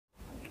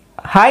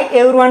Hi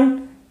everyone,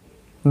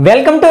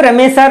 welcome to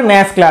Ramesh sir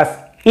maths class.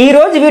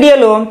 ఈరోజు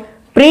వీడియోలో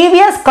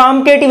previous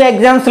competitive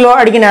ఎగ్జామ్స్లో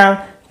అడిగిన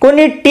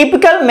కొన్ని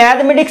టిపికల్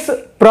మ్యాథమెటిక్స్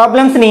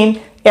ప్రాబ్లమ్స్ని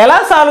ఎలా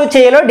సాల్వ్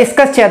చేయాలో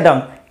డిస్కస్ చేద్దాం.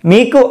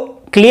 మీకు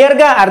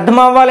క్లియర్గా అర్థం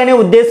అవ్వాలనే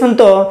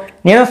ఉద్దేశంతో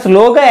నేను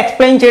స్లోగా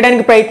ఎక్స్ప్లెయిన్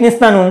చేయడానికి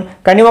ప్రయత్నిస్తాను.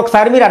 కానీ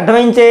ఒకసారి మీరు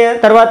అర్థమైంచే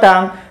తర్వాత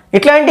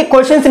ఇట్లాంటి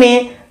క్వశ్చన్స్ని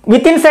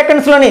వితిన్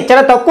సెకండ్స్లోనే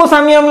చాలా తక్కువ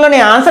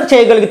సమయంలోనే answer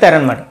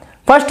చేయగలుగుతారనమాట.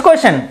 First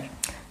question,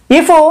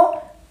 if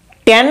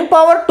 10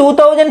 power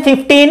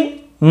 2015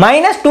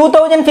 minus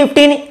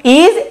 2015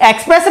 is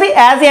expressed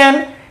as an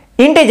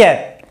integer,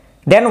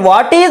 then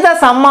what is the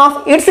sum of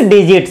its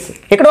digits?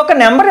 ఇక్కడ ఒక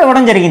నెంబర్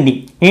ఇవ్వడం జరిగింది.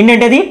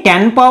 ఏంటంటే అది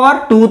 10 power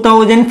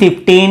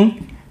 2015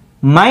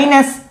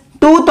 మైనస్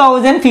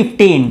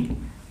 2015.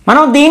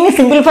 మనం దీన్ని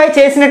సింప్లిఫై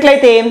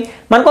చేసినట్లయితే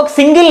మనకు ఒక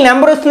సింగిల్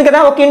నెంబర్ వస్తుంది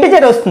కదా, ఒక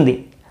ఇంటిజర్ వస్తుంది.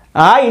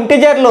 ఆ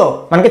ఇంటిజర్లో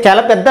మనకి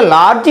చాలా పెద్ద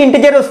లార్జ్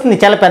ఇంటిజర్ వస్తుంది,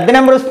 చాలా పెద్ద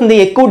నెంబర్ వస్తుంది,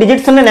 ఎక్కువ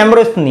డిజిట్స్ ఉన్న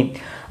నెంబర్ వస్తుంది.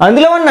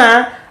 అందులో ఉన్న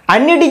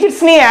అన్ని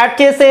డిజిట్స్ని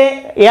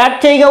యాడ్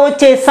చేయగా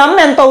వచ్చే సమ్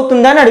ఎంత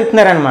అవుతుందని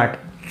అడుగుతున్నారు అనమాట.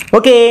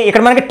 ఓకే,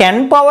 ఇక్కడ మనకి 10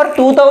 power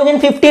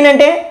 2015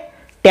 అంటే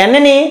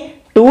 10ని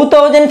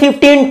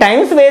 2015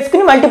 టైమ్స్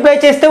వేసుకుని మల్టిప్లై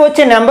చేస్తే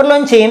వచ్చే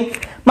నెంబర్లోంచి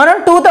మనం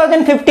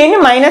 2015ని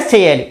మైనస్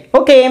చేయాలి.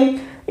 ఓకే,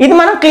 ఇది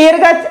మనం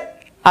క్లియర్గా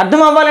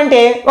అర్థం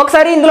అవ్వాలంటే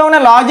ఒకసారి ఇందులో ఉన్న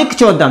లాజిక్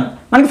చూద్దాం.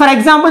 మనకి ఫర్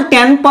ఎగ్జాంపుల్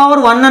 10 power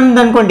 1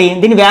 అన్నదనుకోండి,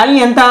 దీని వాల్యూ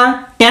ఎంత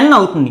 10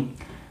 అవుతుంది.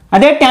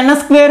 అదే 10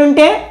 స్క్వేర్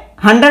ఉంటే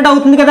 100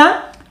 అవుతుంది కదా.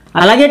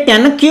 అలాగే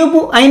 10 క్యూబ్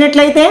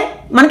అయినట్లయితే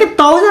మనకి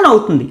 1000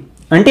 అవుతుంది.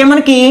 అంటే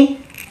మనకి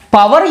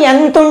పవర్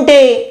ఎంత ఉంటే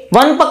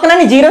 1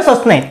 పక్కన జీరోస్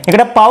వస్తున్నాయి.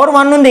 ఇక్కడ పవర్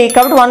 1 ఉంది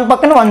కాబట్టి 1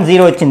 పక్కన 1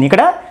 జీరో వచ్చింది.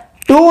 ఇక్కడ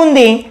 2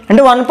 ఉంది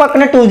అంటే 1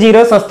 పక్కన 2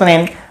 జీరోస్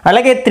వస్తున్నాయి.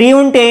 అలాగే 3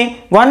 ఉంటే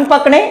 1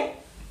 పక్కనే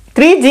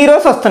 3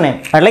 జీరోస్ వస్తున్నాయి.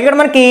 అలాగే ఇక్కడ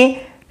మనకి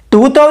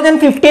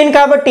 2015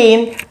 కాబట్టి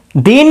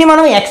దీన్ని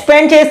మనం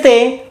ఎక్స్పాండ్ చేస్తే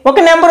ఒక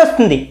నెంబర్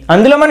వస్తుంది.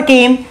 అందులో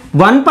మనకి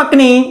 1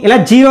 పక్కనే ఇలా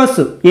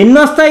జీరోస్ ఎన్ని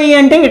వస్తాయి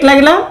అంటే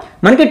ఇట్లా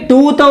మనకి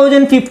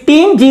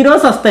 2015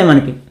 జీరోస్ వస్తాయి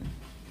మనకి.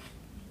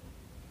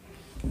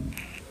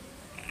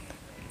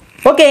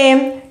 ఓకే,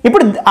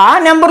 ఇప్పుడు ఆ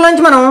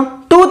నెంబర్లోంచి మనం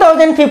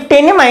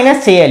 2015ని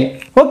మైనస్ చేయాలి.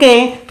 ఓకే,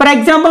 ఫర్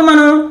ఎగ్జాంపుల్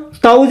మనం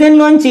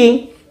 1000లోంచి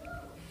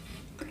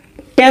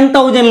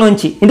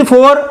 10,000లోంచి ఇది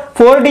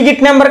 4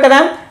 డిజిట్ నెంబర్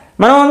కదా,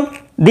 మనం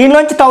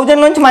దీనిలోంచి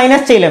 1000లోంచి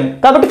మైనస్ చేయలేము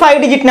కాబట్టి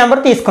 5 డిజిట్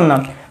నెంబర్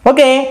తీసుకుందాం.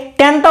 ఓకే,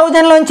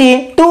 10,000లోంచి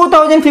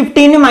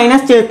 2015ని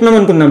మైనస్ చేస్తున్నాం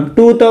అనుకుందాం.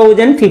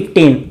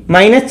 2015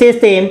 మైనస్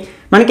చేస్తే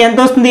మనకి ఎంత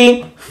వస్తుంది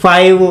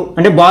 5.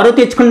 అంటే బారో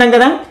తెచ్చుకుంటాం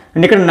కదా,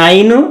 అంటే ఇక్కడ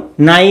 9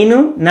 9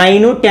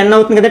 9 10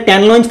 అవుతుంది కదా.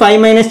 10లోంచి 5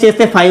 మైనస్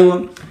చేస్తే 5,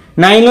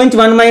 9లోంచి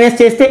 1 మైనస్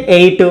చేస్తే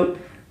 8,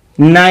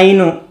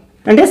 9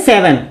 అంటే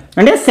 7,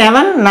 అంటే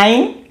 7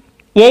 9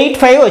 8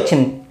 5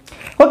 వచ్చింది.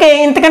 ఓకే,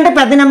 ఇంతకంటే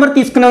పెద్ద నెంబర్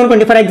తీసుకున్నాం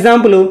అనుకోండి. ఫర్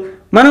ఎగ్జాంపుల్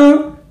మనం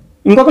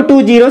ఇంకొక 2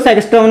 జీరోస్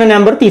ఎక్స్ట్రా ఉన్న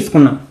నెంబర్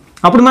తీసుకున్నాం.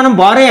 అప్పుడు మనం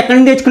బారో ఎక్కడి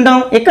నుంచి తెచ్చుకుంటాం,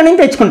 ఎక్కడి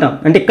నుంచి తెచ్చుకుంటాం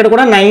అంటే ఇక్కడ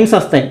కూడా 9s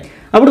వస్తాయి.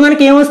 అప్పుడు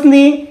మనకి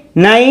ఏమొస్తుంది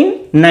 9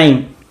 9.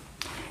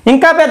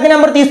 ఇంకా పెద్ద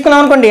నెంబర్ తీసుకున్నాం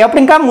అనుకోండి,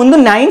 అప్పుడు ఇంకా ముందు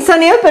 9s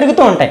అనేవి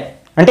పెరుగుతూ ఉంటాయి.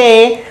 అంటే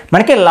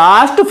మనకి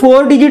లాస్ట్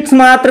 4 డిజిట్స్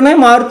మాత్రమే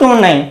మారుతూ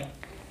ఉన్నాయి.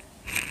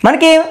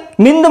 మనకి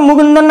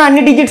ముందున్న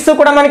అన్ని డిజిట్స్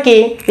కూడా మనకి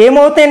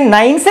ఏమవుతాయి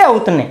 9సే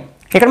అవుతున్నాయి.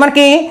 ఇక్కడ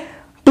మనకి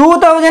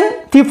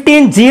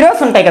 2015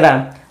 జీరోస్ ఉంటాయి కదా,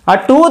 ఆ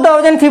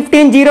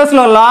 2015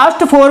 జీరోస్లో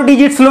లాస్ట్ 4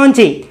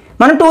 డిజిట్స్లోంచి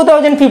మనం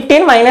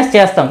 2015 మైనస్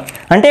చేస్తాం.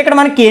 అంటే ఇక్కడ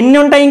మనకి ఎన్ని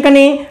ఉంటాయి,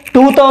 ఇంకని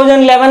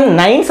 2011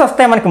 9s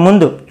వస్తాయి మనకి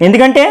ముందు.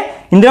 ఎందుకంటే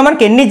ఇందులో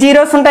మనకి ఎన్ని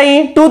జీరోస్ ఉంటాయి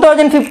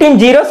 2015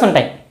 జీరోస్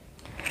ఉంటాయి.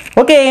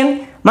 ఓకే,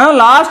 మనం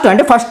లాస్ట్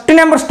అంటే ఫస్ట్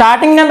నెంబర్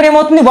స్టార్టింగ్ నెంబర్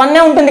ఏమవుతుంది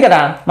 1 ఉంటుంది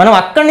కదా, మనం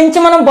అక్కడి నుంచి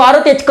మనం బారో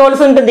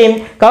తెచ్చుకోవాల్సి ఉంటుంది.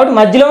 కాబట్టి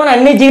మధ్యలో మనం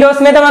అన్ని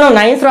జీరోస్ మీద మనం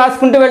 9s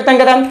రాసుకుంటూ వెళ్తాం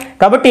కదా.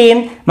 కాబట్టి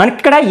మనకి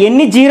ఇక్కడ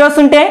ఎన్ని జీరోస్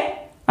ఉంటే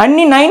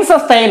అన్ని 9s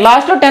వస్తాయి,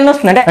 లాస్ట్లో 10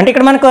 వస్తుంది. అంటే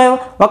ఇక్కడ మనకు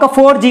ఒక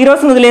 4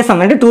 జీరోస్ వదిలేసాం.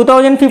 అంటే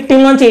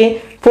 2015 నుంచి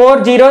 4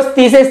 జీరోస్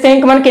తీసేస్తే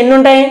ఇంక మనకి ఎన్ని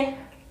ఉంటాయి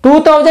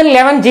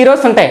 2011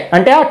 జీరోస్ ఉంటాయి.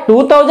 అంటే ఆ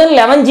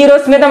 2011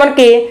 జీరోస్ మీద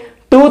మనకి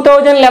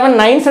 2011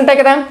 9s ఉంటాయి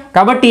కదా.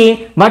 కాబట్టి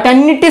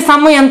వాటన్నిటి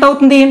సమ్ ఎంత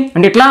అవుతుంది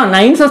అంటే ఇట్లా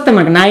 9s వస్తాయి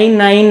మనకి, 9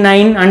 9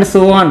 9 and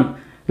so on.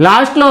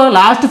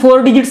 Last 4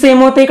 digits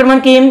ఏమవుతాయి ఇక్కడ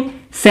మనకి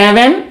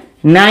 7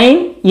 9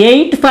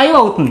 8 5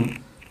 అవుతుంది.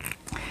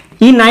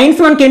 ఈ 9s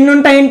మనకి ఎన్ని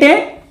ఉంటాయంటే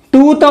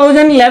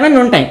 2011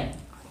 ఉంటాయి.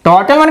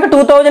 టోటల్ మనకి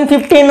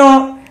 2015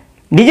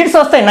 డిజిట్స్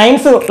వస్తాయి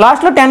 9s,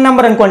 లాస్ట్లో 10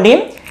 నెంబర్ అనుకోండి.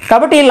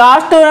 కాబట్టి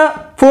లాస్ట్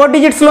 4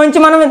 డిజిట్స్లోంచి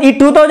మనం ఈ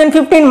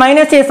 2015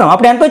 మైనస్ చేసాం.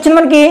 అప్పుడు ఎంత వచ్చింది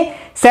మనకి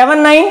 7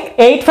 9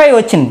 8 5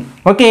 వచ్చింది.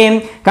 ఓకే,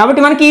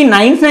 కాబట్టి మనకి ఈ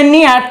 9s అన్నీ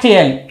యాడ్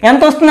చేయాలి.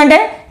 ఎంత వస్తుందంటే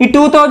ఈ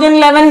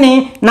 2011ని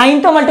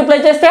 9తో మల్టిప్లై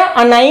చేస్తే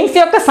ఆ 9s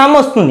యొక్క సమ్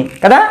వస్తుంది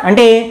కదా.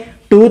 అంటే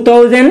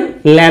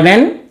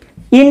 2011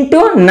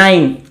 into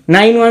 9,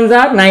 9 1s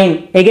are 9,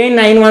 again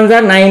 9 1s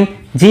are 9,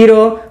 0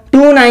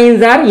 2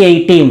 9s are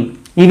 18.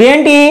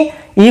 ఇవేంటి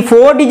ఈ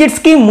 4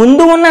 డిజిట్స్కి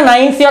ముందు ఉన్న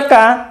 9s యొక్క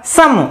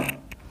సమ్.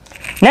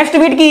 నెక్స్ట్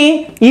వీటికి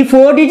ఈ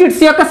 4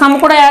 డిజిట్స్ యొక్క సమ్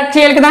కూడా యాడ్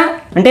చేయాలి కదా.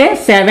 అంటే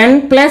 7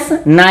 +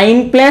 9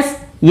 +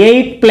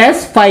 8 +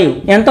 5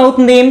 ఎంత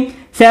అవుతుంది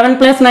 7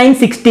 + 9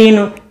 16,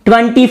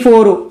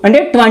 24 అంటే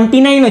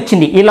 29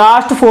 వచ్చింది ఈ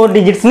లాస్ట్ 4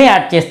 డిజిట్స్ని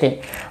యాడ్ చేస్తే.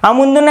 ఆ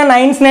ముందున్న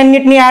నైన్స్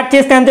అన్నిటిని యాడ్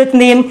చేస్తే ఎంత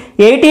వచ్చింది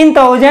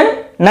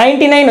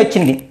 18,099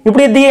 వచ్చింది.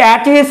 ఇప్పుడు ఇది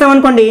యాడ్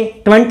చేసామనుకోండి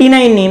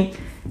 29ని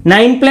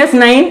 9 +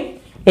 9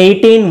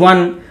 18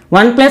 1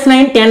 1 +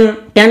 9 10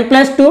 10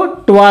 + 2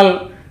 12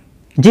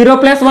 0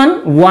 + 1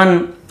 1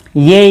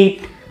 8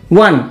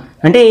 1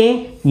 అంటే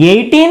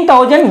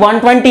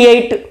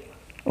 18,128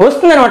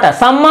 వస్తుంది అనమాట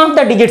సమ్ ఆఫ్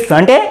ద డిజిట్స్.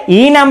 అంటే ఈ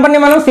నెంబర్ని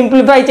మనం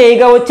సింప్లిఫై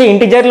చేయగా వచ్చే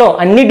ఇంటిజర్లో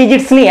అన్ని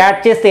డిజిట్స్ని యాడ్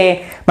చేస్తే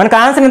మనకు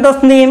ఆన్సర్ ఎంత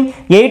వస్తుంది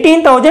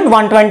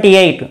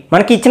 18,128.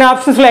 మనకి ఇచ్చిన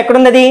ఆప్షన్స్లో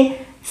ఎక్కడుంది అది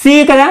సి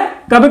కదా,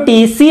 కాబట్టి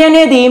సి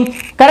అనేది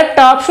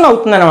కరెక్ట్ ఆప్షన్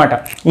అవుతుంది అనమాట.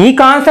 ఈ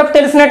కాన్సెప్ట్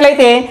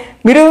తెలిసినట్లయితే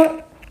మీరు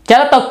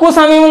చాలా తక్కువ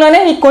సమయంలోనే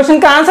ఈ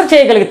క్వశ్చన్కి ఆన్సర్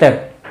చేయగలుగుతారు.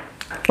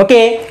 Okay,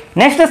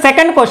 next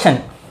second question.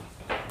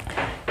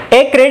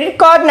 A credit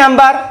card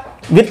number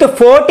with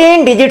 14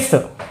 digits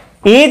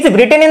is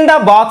written in the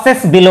boxes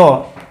below.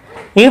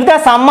 If the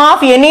sum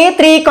of any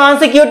 3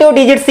 consecutive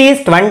digits is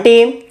 20,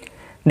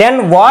 then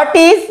what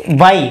is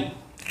y?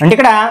 అంటే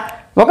ఇక్కడ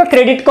ఒక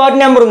క్రెడిట్ కార్డ్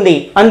నెంబర్ ఉంది,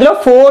 అందులో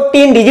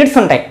 14 digits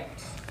ఉంటాయి.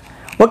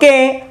 Okay,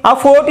 ఆ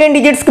 14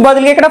 డిజిట్స్కి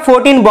బదులుగా ఇక్కడ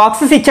 14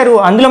 boxes ఇచ్చారు,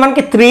 అందులో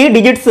మనకి 3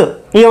 డిజిట్స్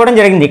ఇవ్వడం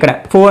జరిగింది. ఇక్కడ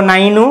 4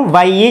 9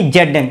 y z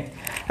అని.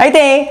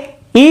 అయితే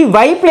ఈ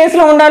y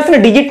ప్లేస్లో ఉండాల్సిన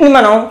డిజిట్ని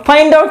మనం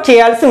ఫైండ్ అవుట్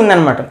చేయాల్సి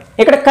ఉందన్నమాట.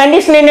 ఇక్కడ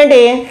కండిషన్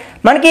ఏంటంటే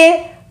మనకి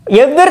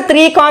ఎవ్రీ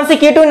 3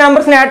 కాన్సిక్యూటివ్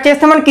నెంబర్స్ని యాడ్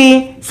చేస్తే మనకి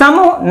సమ్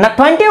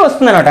 20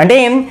 వస్తుంది అనమాట. అంటే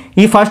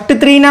ఈ ఫస్ట్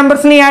 3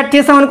 నెంబర్స్ని యాడ్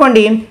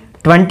చేసామనుకోండి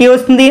 20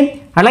 వస్తుంది.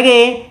 అలాగే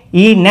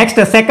ఈ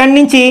నెక్స్ట్ సెకండ్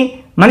నుంచి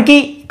మనకి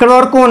ఇక్కడ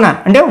వరకు ఉన్న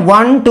అంటే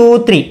 1 2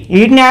 3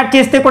 వీటిని యాడ్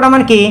చేస్తే కూడా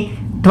మనకి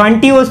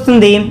 20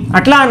 వస్తుంది.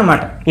 అట్లా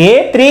అనమాట ఏ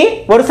 3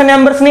 వరుస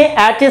నెంబర్స్ని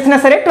యాడ్ చేసినా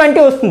సరే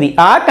 20 వస్తుంది.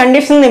 ఆ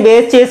కండిషన్ని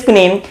బేస్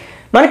చేసుకుని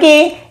మనకి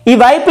ఈ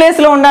y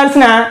ప్లేస్లో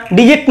ఉండాల్సిన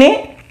డిజిట్ని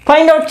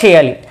ఫైండ్ అవుట్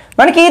చేయాలి.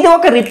 మనకి ఇది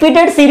ఒక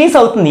రిపీటెడ్ సిరీస్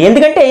అవుతుంది,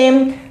 ఎందుకంటే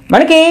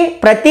మనకి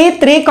ప్రతి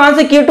 3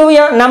 కాన్సిక్యూటివ్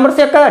నెంబర్స్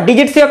యొక్క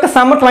డిజిట్స్ యొక్క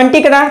సమ్ 20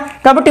 కదా.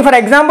 కాబట్టి ఫర్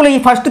ఎగ్జాంపుల్ ఈ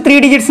ఫస్ట్ 3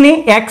 డిజిట్స్ని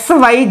ఎక్స్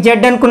వై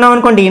జెడ్ అనుకున్నాం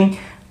అనుకోండి,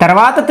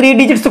 తర్వాత 3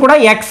 డిజిట్స్ కూడా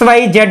ఎక్స్ వై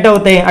జెడ్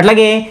అవుతాయి,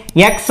 అట్లాగే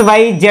ఎక్స్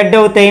వై జెడ్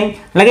అవుతాయి,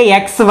 అలాగే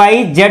ఎక్స్ వై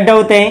జెడ్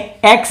అవుతాయి,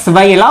 ఎక్స్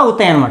వై ఇలా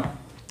అవుతాయి అన్నమాట.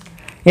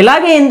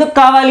 ఇలాగే ఎందుకు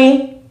కావాలి,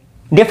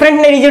 డిఫరెంట్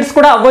డిజిట్స్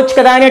కూడా అవ్వచ్చు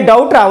కదా అనే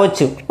డౌట్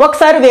రావచ్చు.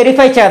 ఒకసారి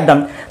వెరిఫై చేద్దాం.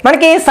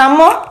 మనకి సమ్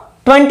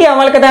 20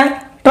 అవ్వాలి కదా,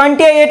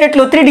 20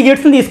 అయ్యేటట్లు 3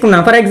 డిజిట్స్ని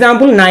తీసుకుందాం. ఫర్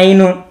ఎగ్జాంపుల్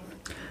 9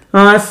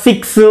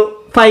 6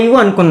 5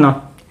 అనుకుందాం.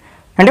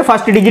 అంటే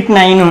first digit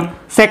 9,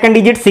 second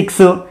digit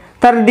 6,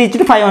 third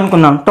digit 5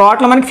 అనుకుందాం.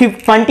 టోటల్ మనకి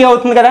 20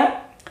 అవుతుంది కదా.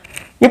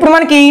 ఇప్పుడు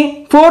మనకి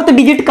ఫోర్త్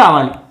డిజిట్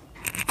కావాలి.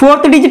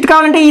 ఫోర్త్ డిజిట్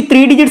కావాలంటే ఈ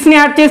 3 డిజిట్స్ని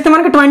యాడ్ చేస్తే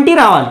మనకి 20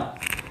 రావాలి.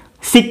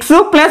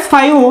 6 +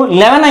 5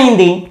 11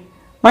 అయింది.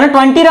 మనం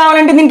 20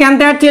 రావాలంటే దీనికి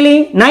ఎంత యాడ్ చేయాలి,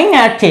 9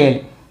 యాడ్ చేయాలి.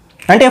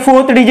 అంటే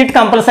ఫోర్త్ డిజిట్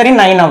కంపల్సరీ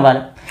 9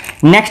 అవ్వాలి.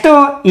 నెక్స్ట్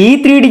ఈ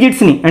 3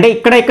 డిజిట్స్ని అంటే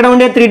ఇక్కడ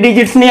ఉండే 3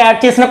 డిజిట్స్ని యాడ్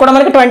చేసినా కూడా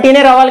మనకి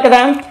 20నే రావాలి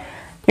కదా.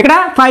 ఇక్కడ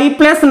 5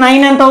 +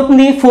 9 ఎంత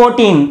అవుతుంది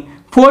 14.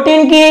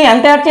 14కి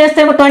ఎంత యాడ్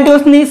చేస్తే 20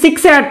 వస్తుంది,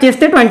 6 యాడ్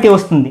చేస్తే 20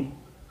 వస్తుంది.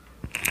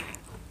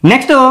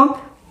 నెక్స్ట్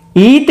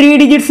ఈ 3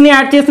 డిజిట్స్ని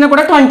యాడ్ చేసినా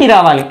కూడా 20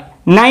 రావాలి.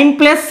 9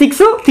 +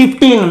 6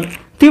 15.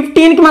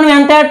 15కి మనం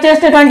ఎంత యాడ్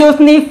చేస్తే 20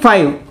 వస్తుంది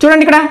 5.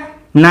 చూడండి ఇక్కడ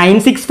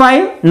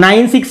 965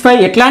 965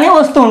 ఇట్లానే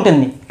వస్తూ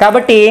ఉంటుంది.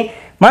 కాబట్టి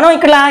మనం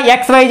ఇక్కడ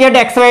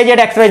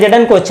XYZ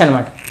అనుకోవచ్చు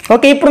అనమాట.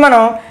 ఓకే, ఇప్పుడు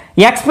మనం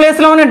ఎక్స్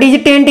ప్లేస్లో ఉన్న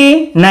డిజిట్ ఏంటి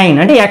 9,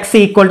 అంటే x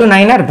 =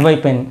 9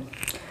 అర్థమైపోయింది.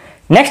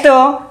 నెక్స్ట్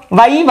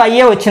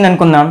YA వచ్చింది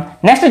అనుకుందాం.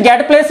 నెక్స్ట్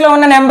Z ప్లేస్లో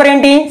ఉన్న నెంబర్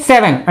ఏంటి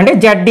 7, అంటే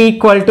Z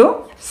 =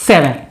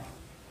 7.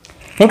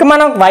 ఇంకా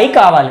మనం y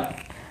కావాలి.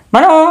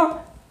 మనం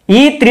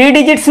ఈ 3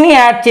 డిజిట్స్ని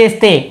యాడ్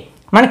చేస్తే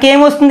మనకి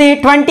ఏమొస్తుంది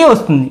 20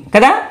 వస్తుంది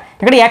కదా.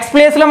 ఇక్కడ x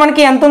ప్లేస్లో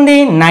మనకి ఎంత ఉంది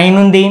 9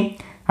 ఉంది,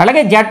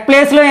 అలాగే Z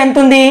ప్లేస్లో ఎంత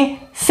ఉంది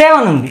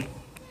 7 ఉంది.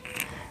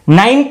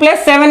 9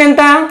 + 7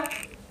 ఎంత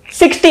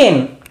 16.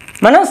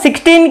 మనం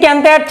 16కి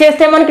ఎంత యాడ్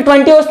చేస్తే మనకి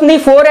 20 వస్తుంది,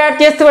 4 యాడ్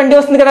చేస్తే 20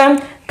 వస్తుంది కదా.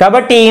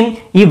 కాబట్టి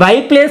ఈ y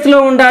ప్లేస్లో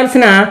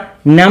ఉండాల్సిన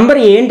నెంబర్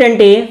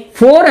ఏంటంటే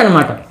 4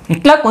 అనమాట.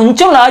 ఇట్లా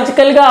కొంచెం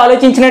లాజికల్గా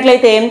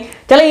ఆలోచించినట్లయితే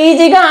చాలా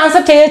ఈజీగా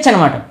ఆన్సర్ చేయొచ్చు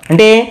అనమాట.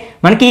 అంటే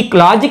మనకి ఈ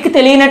లాజిక్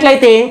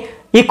తెలియనట్లయితే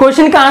ఈ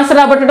క్వశ్చన్కి ఆన్సర్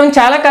రాబట్టడం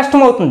చాలా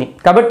కష్టం అవుతుంది.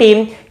 కాబట్టి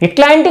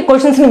ఇట్లాంటి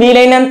క్వశ్చన్స్ని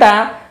వీలైనంత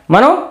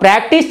మనం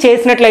ప్రాక్టీస్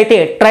చేసినట్లయితే,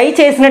 ట్రై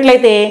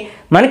చేసినట్లయితే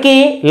మనకి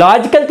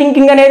లాజికల్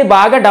థింకింగ్ అనేది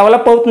బాగా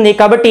డెవలప్ అవుతుంది.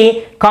 కాబట్టి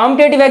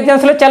కాంపిటేటివ్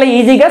ఎగ్జామ్స్లో చాలా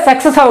ఈజీగా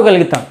సక్సెస్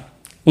అవ్వగలుగుతాం.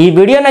 ఈ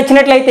వీడియో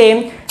నచ్చినట్లయితే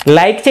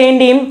లైక్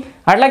చేయండి,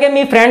 అట్లాగే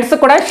మీ ఫ్రెండ్స్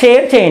కూడా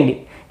షేర్ చేయండి.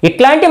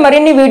 ఇట్లాంటి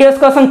మరిన్ని వీడియోస్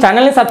కోసం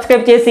ఛానల్ని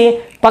సబ్స్క్రైబ్ చేసి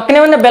పక్కనే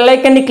ఉన్న బెల్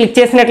ఐకాన్ని క్లిక్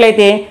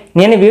చేసినట్లయితే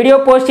నేను వీడియో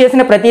పోస్ట్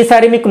చేసిన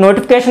ప్రతిసారి మీకు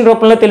నోటిఫికేషన్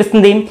రూపంలో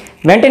తెలుస్తుంది.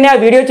 వెంటనే ఆ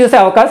వీడియో చూసే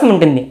అవకాశం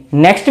ఉంటుంది.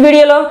 నెక్స్ట్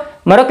వీడియోలో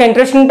మరొక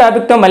ఇంట్రెస్టింగ్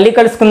టాపిక్తో మళ్ళీ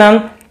కలుసుకుందాం.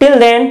 Till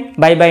then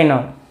by by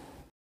now.